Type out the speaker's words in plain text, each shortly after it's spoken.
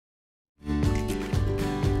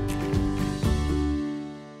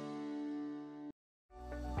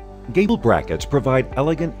Gable brackets provide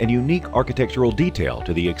elegant and unique architectural detail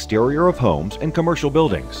to the exterior of homes and commercial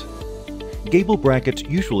buildings. Gable brackets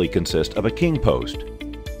usually consist of a king post,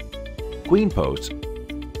 queen posts,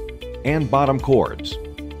 and bottom chords.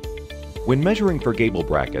 When measuring for gable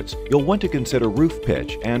brackets, you'll want to consider roof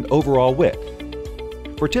pitch and overall width.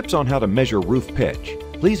 For tips on how to measure roof pitch,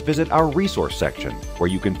 please visit our resource section, where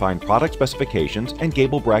you can find product specifications and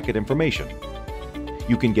gable bracket information.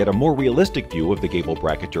 You can get a more realistic view of the gable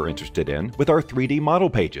bracket you're interested in with our 3D model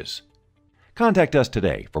pages. Contact us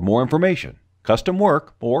today for more information, custom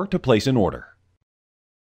work, or to place an order.